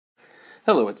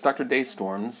Hello, it's Dr.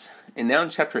 Daystorms, and now in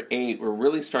Chapter 8 we're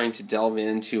really starting to delve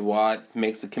into what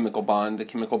makes a chemical bond,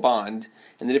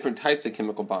 and the different types of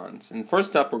chemical bonds. And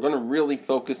first up, we're going to really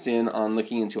focus in on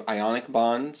looking into ionic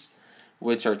bonds,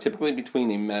 which are typically between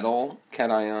a metal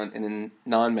cation and a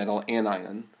non-metal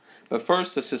anion. But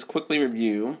first, let's just quickly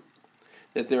review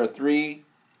that there are three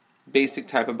basic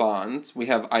type of bonds. We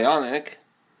have ionic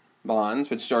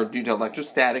bonds, which are due to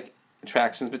electrostatic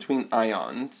attractions between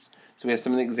ions. So we have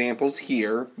some of the examples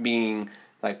here being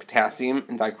like potassium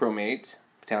and dichromate.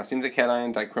 Potassium is a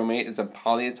cation, dichromate is a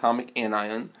polyatomic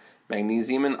anion.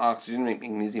 Magnesium and oxygen make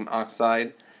magnesium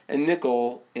oxide, and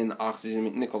nickel and oxygen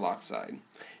make nickel oxide. And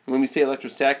when we say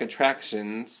electrostatic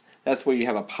attractions, that's where you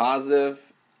have a positive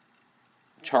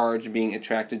charge being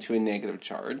attracted to a negative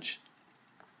charge.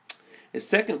 A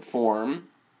second form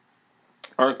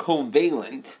are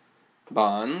covalent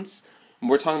bonds. And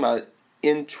we're talking about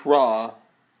intramolecular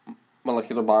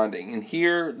bonding. And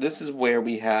here, this is where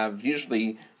we have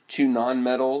usually two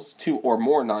or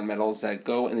more nonmetals that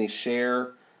go and they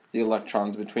share the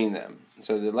electrons between them.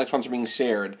 So the electrons are being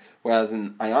shared, whereas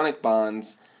in ionic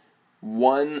bonds,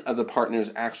 one of the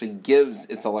partners actually gives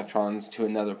its electrons to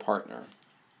another partner.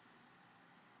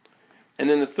 And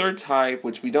then the third type,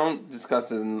 which we don't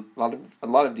discuss in a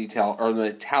lot of detail, are the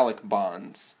metallic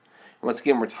bonds. And once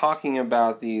again, we're talking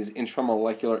about these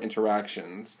intramolecular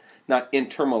interactions, not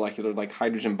intermolecular like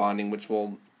hydrogen bonding, which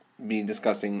we'll be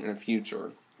discussing in the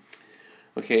future.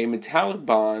 Okay, metallic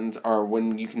bonds are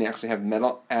when you can actually have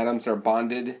metal atoms that are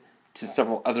bonded to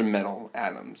several other metal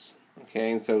atoms.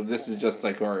 Okay, and so this is just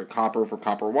like our copper for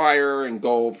copper wire, and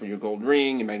gold for your gold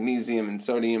ring, and magnesium and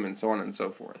sodium, and so on and so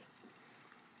forth.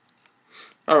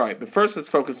 Alright, but first let's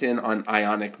focus in on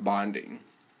ionic bonding.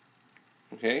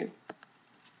 Okay?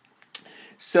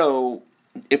 So,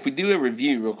 if we do a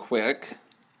review real quick,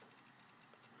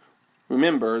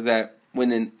 remember that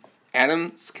when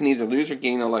atoms can either lose or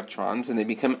gain electrons, and they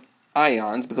become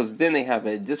ions, because then they have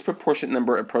a disproportionate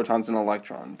number of protons and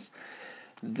electrons.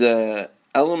 The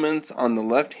elements on the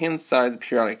left-hand side of the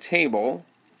periodic table,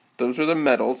 those are the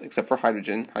metals, except for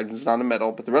hydrogen. Hydrogen's not a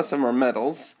metal, but the rest of them are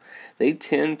metals. They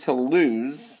tend to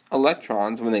lose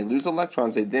electrons. When they lose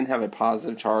electrons, they then have a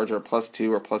positive charge, or a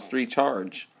 +2 or +3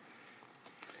 charge.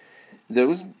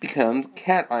 Those become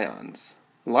cations.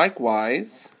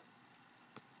 Likewise,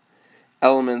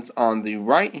 elements on the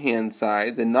right-hand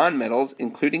side, the nonmetals,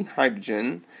 including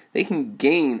hydrogen, they can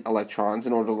gain electrons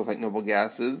in order to look like noble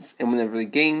gases, and whenever they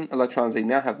gain electrons, they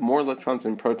now have more electrons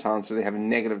than protons, so they have a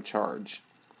negative charge.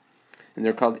 And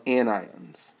they're called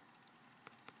anions.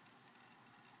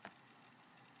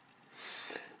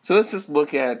 So let's just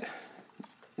look at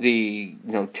the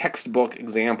textbook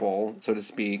example, so to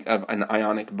speak, of an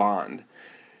ionic bond.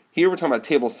 Here we're talking about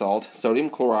table salt,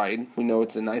 sodium chloride. We know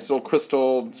it's a nice little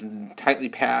crystal, it's tightly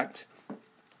packed.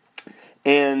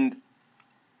 And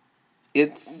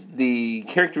it's the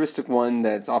characteristic one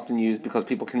that's often used because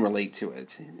people can relate to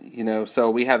it.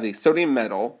 So we have the sodium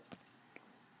metal.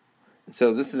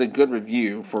 So this is a good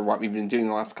review for what we've been doing in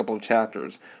the last couple of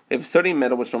chapters. We have sodium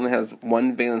metal, which normally has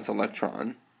one valence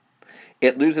electron.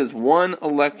 It loses one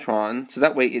electron, so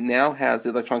that way it now has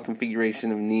the electron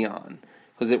configuration of neon,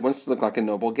 because it wants to look like a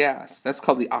noble gas. That's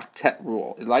called the octet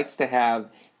rule. It likes to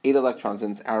have 8 electrons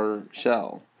in its outer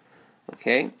shell.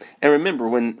 Okay? And remember,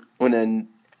 when an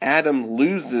atom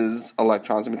loses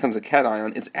electrons and becomes a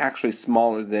cation, it's actually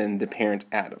smaller than the parent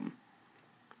atom.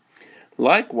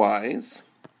 Likewise,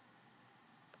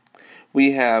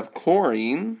 we have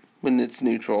chlorine. When it's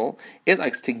neutral, it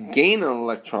likes to gain an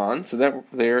electron, so that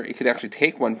there it could actually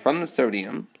take one from the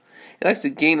sodium. It likes to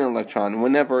gain an electron.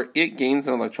 Whenever it gains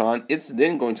an electron, it's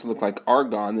then going to look like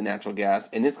argon, the natural gas,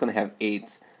 and it's going to have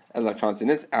 8 electrons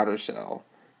in its outer shell.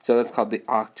 So that's called the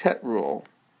octet rule.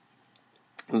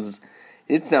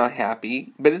 It's now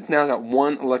happy, but it's now got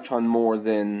 1 electron more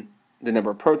than the number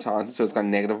of protons, so it's got a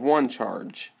 -1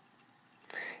 charge.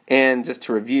 And just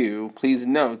to review, please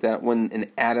note that when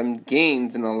an atom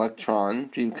gains an electron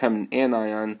to become an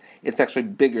anion, it's actually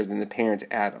bigger than the parent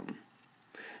atom.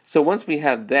 So once we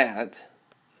have that,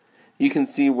 you can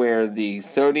see where the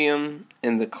sodium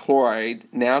and the chloride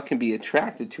now can be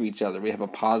attracted to each other. We have a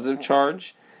positive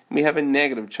charge, and we have a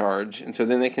negative charge, and so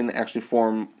then they can actually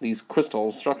form these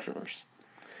crystal structures.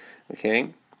 Okay?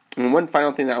 And one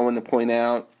final thing that I want to point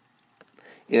out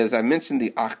is I mentioned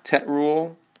the octet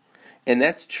rule. And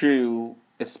that's true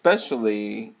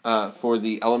especially for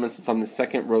the elements that's on the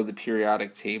second row of the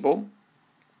periodic table,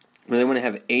 where they want to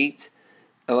have 8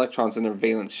 electrons in their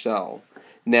valence shell.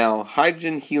 Now,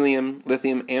 hydrogen, helium,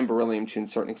 lithium, and beryllium, to a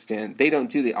certain extent, they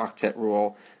don't do the octet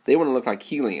rule. They want to look like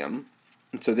helium.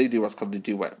 And so they do what's called the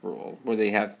duet rule, where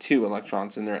they have 2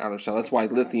 electrons in their outer shell. That's why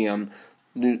lithium,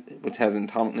 which has an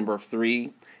atomic number of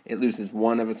 3, it loses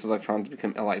 1 of its electrons to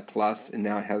become Li+, and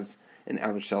now it has an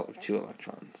outer shell of 2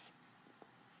 electrons.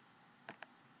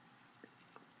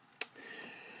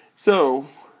 So,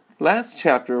 last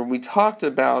chapter, we talked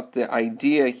about the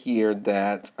idea here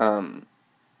that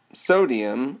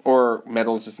sodium, or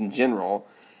metals just in general,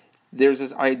 there's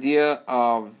this idea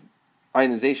of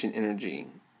ionization energy.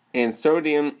 And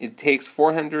sodium, it takes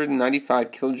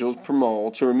 495 kilojoules per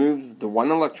mole to remove the 1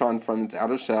 electron from its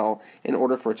outer shell in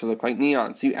order for it to look like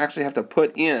neon. So you actually have to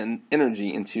put in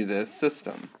energy into this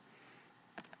system.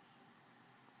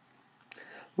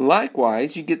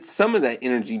 Likewise, you get some of that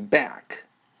energy back.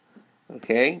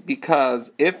 Okay?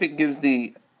 Because if it gives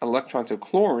the electron to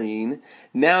chlorine,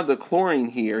 now the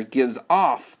chlorine here gives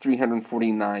off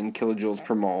 349 kilojoules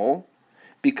per mole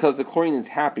because the chlorine is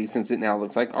happy since it now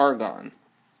looks like argon.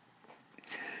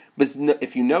 But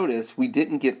if you notice, we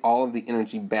didn't get all of the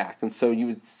energy back, and so you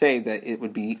would say that it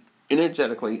would be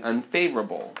energetically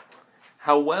unfavorable.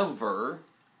 However,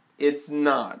 it's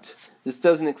not. This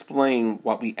doesn't explain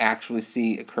what we actually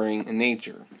see occurring in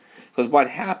nature. Because what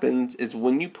happens is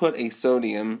when you put a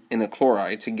sodium and a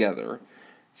chloride together,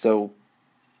 so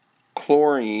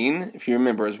chlorine, if you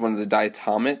remember, is one of the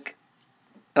diatomic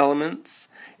elements,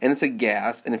 and it's a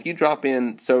gas, and if you drop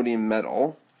in sodium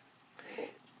metal,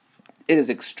 it is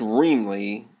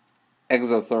extremely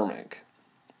exothermic.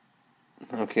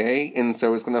 Okay? And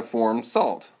so it's going to form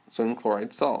salt, sodium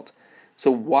chloride salt. So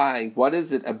why? What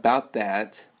is it about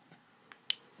that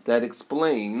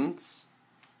explains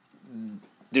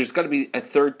there's got to be a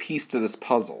third piece to this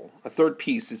puzzle? A third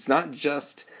piece. It's not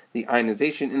just the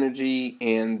ionization energy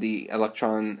and the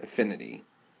electron affinity.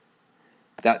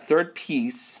 That third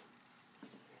piece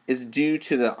is due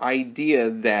to the idea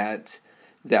that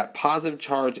positive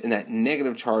charge and that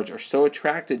negative charge are so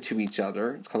attracted to each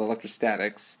other, it's called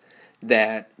electrostatics,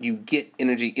 that you get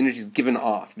energy is given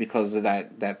off because of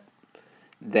that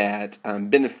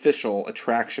beneficial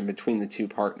attraction between the 2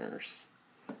 partners.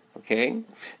 Okay?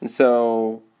 And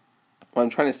so what I'm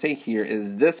trying to say here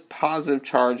is this positive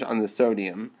charge on the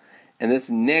sodium and this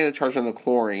negative charge on the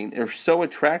chlorine are so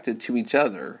attracted to each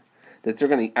other that they're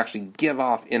going to actually give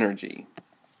off energy.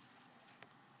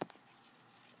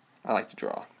 I like to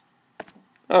draw.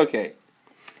 Okay.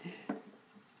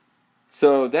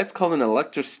 So that's called an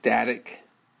electrostatic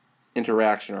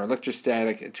interaction or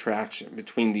electrostatic attraction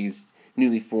between these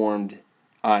newly formed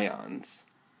ions.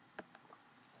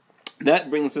 That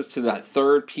brings us to that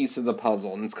third piece of the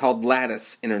puzzle, and it's called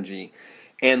lattice energy.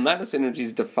 And lattice energy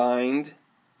is defined,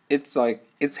 it's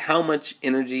how much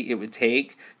energy it would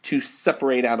take to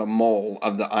separate out a mole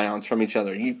of the ions from each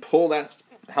other. You pull that,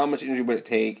 how much energy would it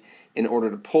take in order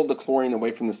to pull the chlorine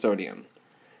away from the sodium?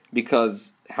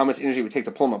 Because how much energy it would take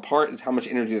to pull them apart is how much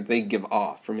energy that they give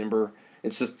off. Remember,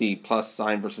 it's just the plus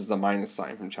sign versus the minus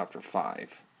sign from chapter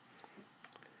 5.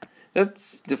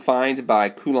 That's defined by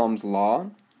Coulomb's law.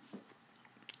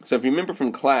 So if you remember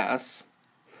from class,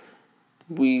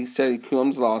 we studied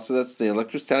Coulomb's law, so that's the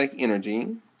electrostatic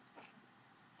energy.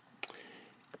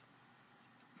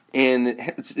 And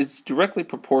it's directly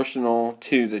proportional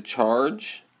to the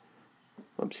charge.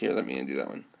 Oops, here, let me undo that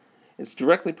one. It's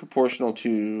directly proportional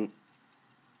to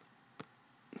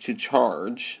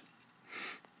charge.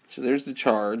 So there's the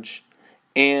charge.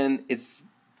 And it's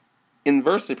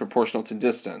inversely proportional to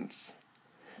distance.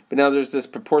 But now there's this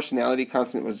proportionality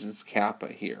constant, which is kappa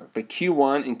here. But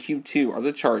Q1 and Q2 are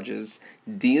the charges.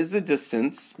 D is the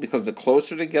distance, because the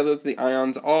closer together the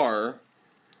ions are,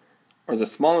 or the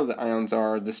smaller the ions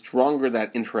are, the stronger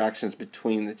that interaction is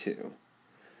between the two.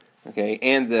 Okay,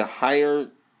 and the higher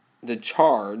the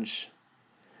charge,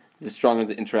 the stronger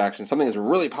the interaction. Something that's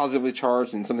really positively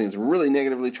charged and something that's really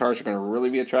negatively charged are going to really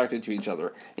be attracted to each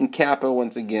other. And kappa,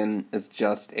 once again, is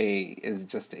just a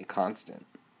constant.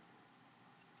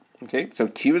 Okay, so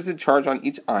Q is the charge on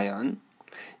each ion,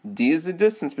 D is the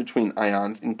distance between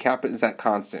ions, and kappa is that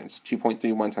constant. It's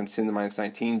 2.31 times 10 to the minus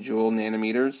 19 joule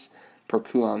nanometers per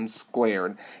Coulomb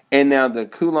squared. And now the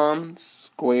Coulomb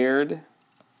squared,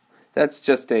 that's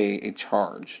just a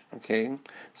charge. Okay,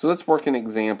 so let's work an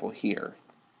example here.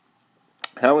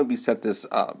 How would we set this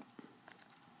up?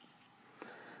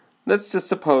 Let's just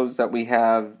suppose that we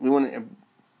want to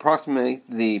approximate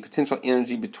the potential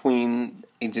energy between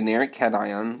a generic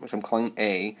cation, which I'm calling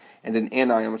A, and an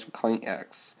anion, which I'm calling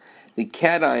X. The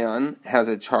cation has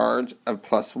a charge of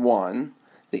 +1.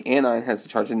 The anion has a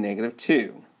charge of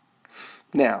 -2.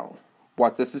 Now,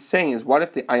 what this is saying is, what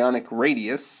if the ionic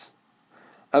radius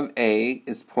of A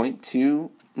is 0.2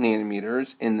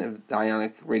 nanometers, and the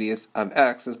ionic radius of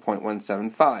X is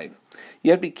 0.175.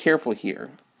 You have to be careful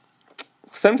here.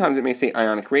 Sometimes it may say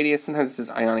ionic radius, sometimes it says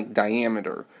ionic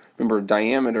diameter. Remember,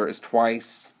 diameter is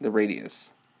twice the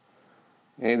radius.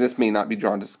 Okay, this may not be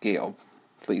drawn to scale,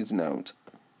 please note.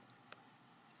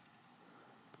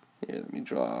 Here, let me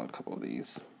draw a couple of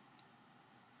these.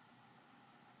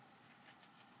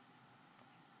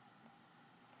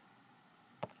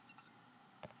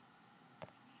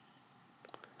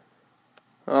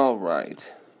 All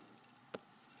right.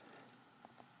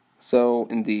 So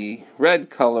in the red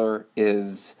color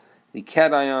is the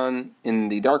cation, in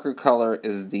the darker color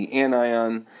is the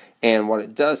anion, and what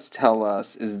it does tell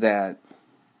us is that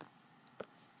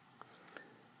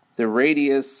the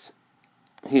radius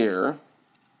here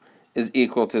is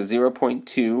equal to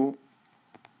 0.200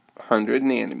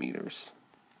 nanometers.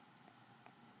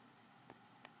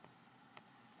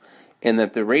 And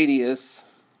that the radius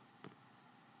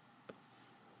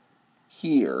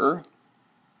here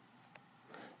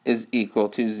is equal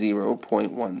to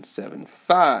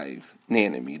 0.175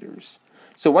 nanometers.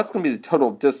 So what's going to be the total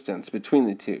distance between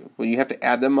the two? Well, you have to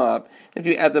add them up. If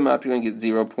you add them up, you're going to get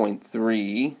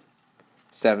 0.375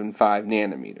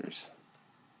 nanometers.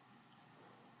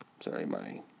 Sorry,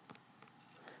 my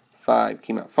 5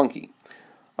 came out funky.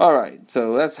 All right,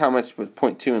 so that's how much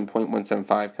 0.2 and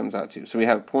 0.175 comes out to. So we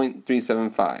have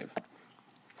 0.375.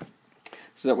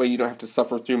 So that way you don't have to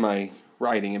suffer through my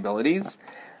writing abilities.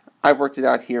 I've worked it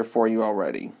out here for you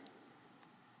already.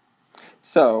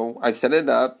 So I've set it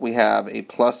up. We have a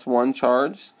 +1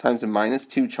 charge times a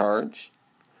 -2 charge.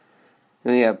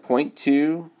 Then we have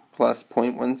 0.2 plus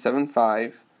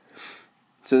 0.175.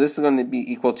 So this is going to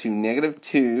be equal to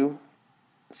 -2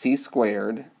 c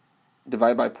squared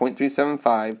divided by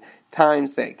 0.375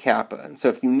 times that kappa. And so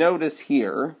if you notice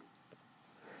here,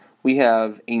 we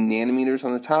have a nanometers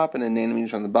on the top and a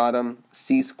nanometers on the bottom,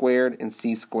 c squared and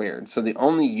c squared. So the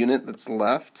only unit that's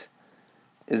left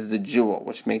is the joule,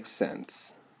 which makes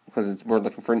sense because we're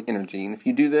looking for an energy. And if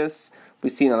you do this, we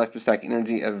see an electrostatic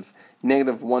energy of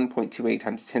negative 1.28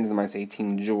 times 10 to the minus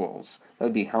 18 joules. That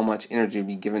would be how much energy would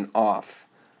be given off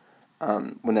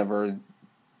whenever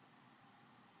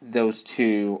those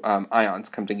two ions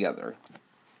come together.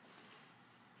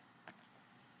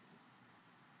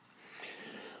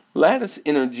 Lattice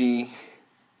energy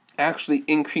actually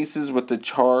increases with the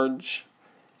charge.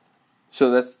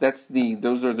 So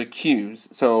those are the Q's.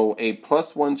 So a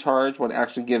 +1 charge would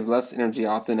actually give less energy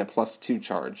off than a +2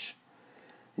 charge.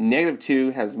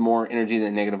 -2 has more energy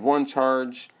than a -1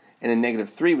 charge, and a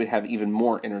 -3 would have even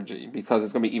more energy because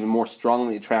it's going to be even more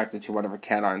strongly attracted to whatever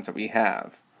cations that we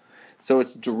have. So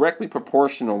it's directly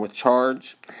proportional with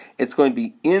charge. It's going to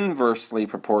be inversely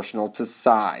proportional to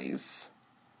size.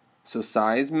 So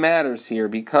size matters here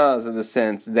because of the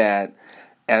sense that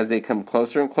as they come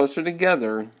closer and closer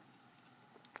together,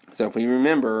 so if we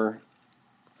remember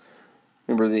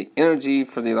the energy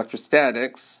for the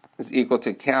electrostatics is equal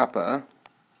to kappa,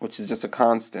 which is just a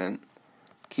constant.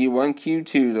 Q1,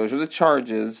 Q2, those are the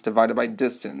charges divided by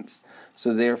distance.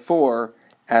 So therefore,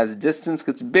 as distance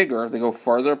gets bigger, if they go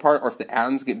farther apart, or if the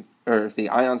ions get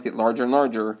larger and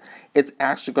larger, it's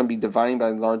actually going to be dividing by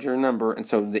a larger number, and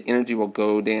so the energy will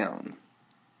go down.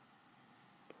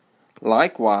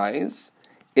 Likewise,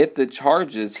 if the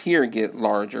charges here get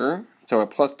larger, so a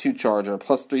 +2 charge or a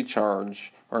 +3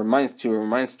 charge, or a -2 or a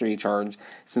 -3 charge,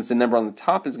 since the number on the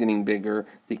top is getting bigger,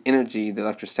 the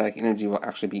electrostatic energy will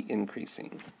actually be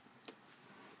increasing.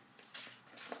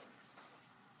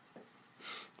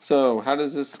 So how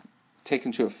does this take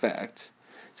into effect?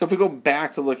 So if we go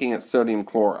back to looking at sodium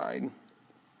chloride,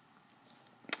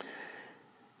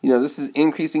 this is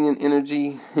increasing in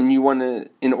energy, and you want to,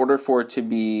 in order for it to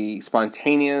be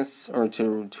spontaneous or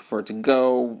for it to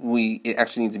go, it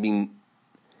actually needs to be,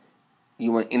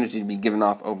 you want energy to be given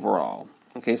off overall.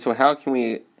 Okay, so how can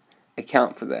we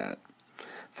account for that?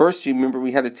 First, you remember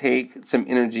we had to take some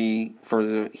energy for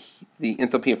the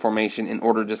enthalpy of formation in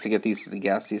order just to get these to the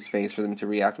gaseous phase for them to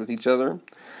react with each other.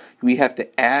 We have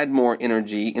to add more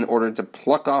energy in order to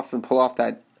pluck off and pull off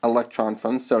that electron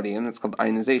from sodium. That's called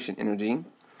ionization energy.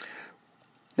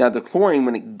 Now the chlorine,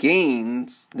 when it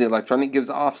gains the electron, it gives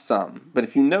off some. But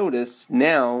if you notice,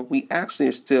 now we actually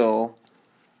would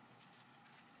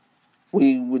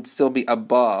still be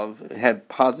above, have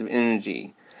positive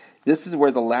energy. This is where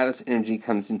the lattice energy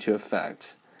comes into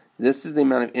effect. This is the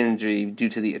amount of energy due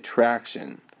to the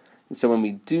attraction. And so when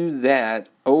we do that,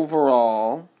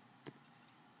 overall,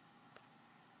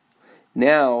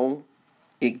 now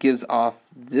it gives off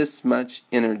this much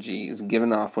energy is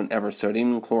given off whenever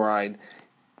sodium and chloride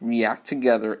react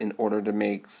together in order to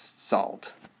make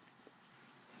salt.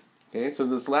 Okay, so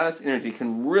this lattice energy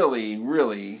can really,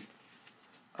 really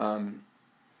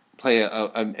play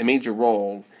a major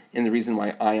role in the reason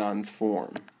why ions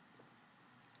form.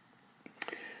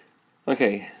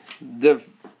 Okay,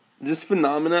 this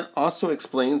phenomena also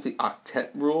explains the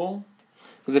octet rule,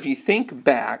 because if you think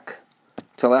back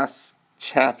to last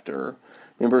chapter,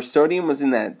 remember sodium was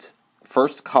in that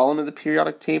first column of the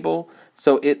periodic table,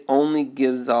 so it only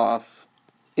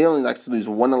likes to lose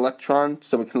one electron,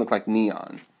 so it can look like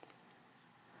neon.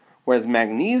 Whereas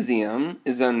magnesium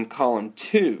is in column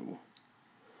 2,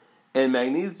 and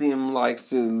magnesium likes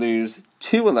to lose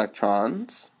 2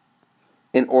 electrons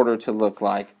in order to look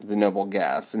like the noble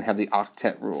gas and have the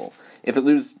octet rule. If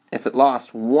it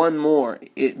lost one more,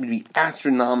 it would be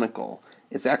astronomical.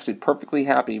 It's actually perfectly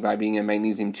happy by being a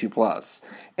magnesium 2+.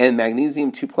 And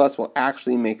magnesium 2+ will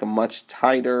actually make a much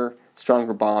tighter,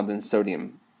 stronger bond than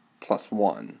sodium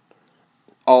 +1.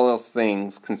 All else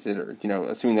things considered,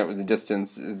 assuming that the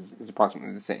distance is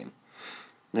approximately the same.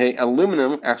 Okay,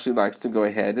 aluminum actually likes to go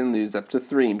ahead and lose up to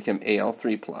 3 and become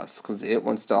Al3+, because it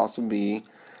wants to also be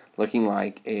looking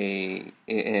like the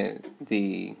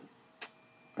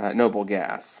noble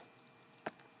gas.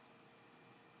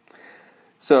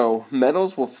 So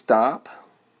metals will stop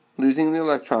losing the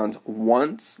electrons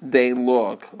once they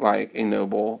look like a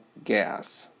noble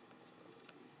gas.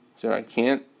 So I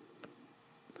can't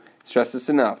stress this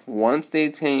enough. Once they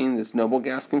attain this noble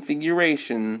gas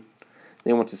configuration,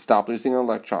 they want to stop losing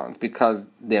electrons, because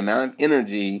the amount of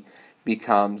energy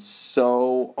becomes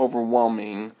so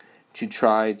overwhelming to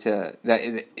try to,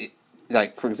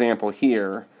 like for example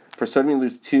here, for sodium to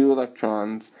lose 2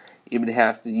 electrons, you'd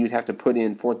have to put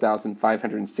in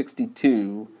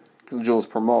 4,562 kilojoules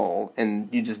per mole, and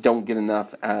you just don't get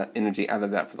enough energy out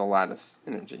of that for the lattice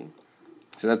energy.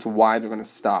 So that's why they're going to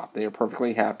stop. They are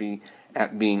perfectly happy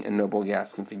at being a noble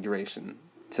gas configuration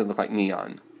to look like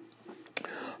neon.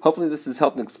 Hopefully this has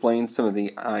helped explain some of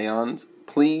the ions.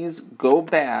 Please go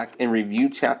back and review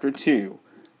Chapter 2.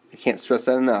 I can't stress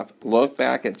that enough. Look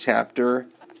back at Chapter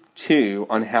 2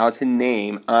 on how to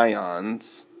name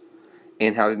ions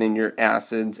and how to name your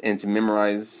acids, and to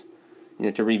memorize,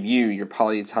 to review your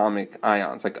polyatomic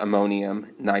ions like ammonium,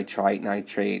 nitrite,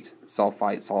 nitrate,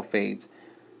 sulfite, sulfate,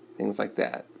 things like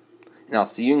that. And I'll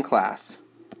see you in class.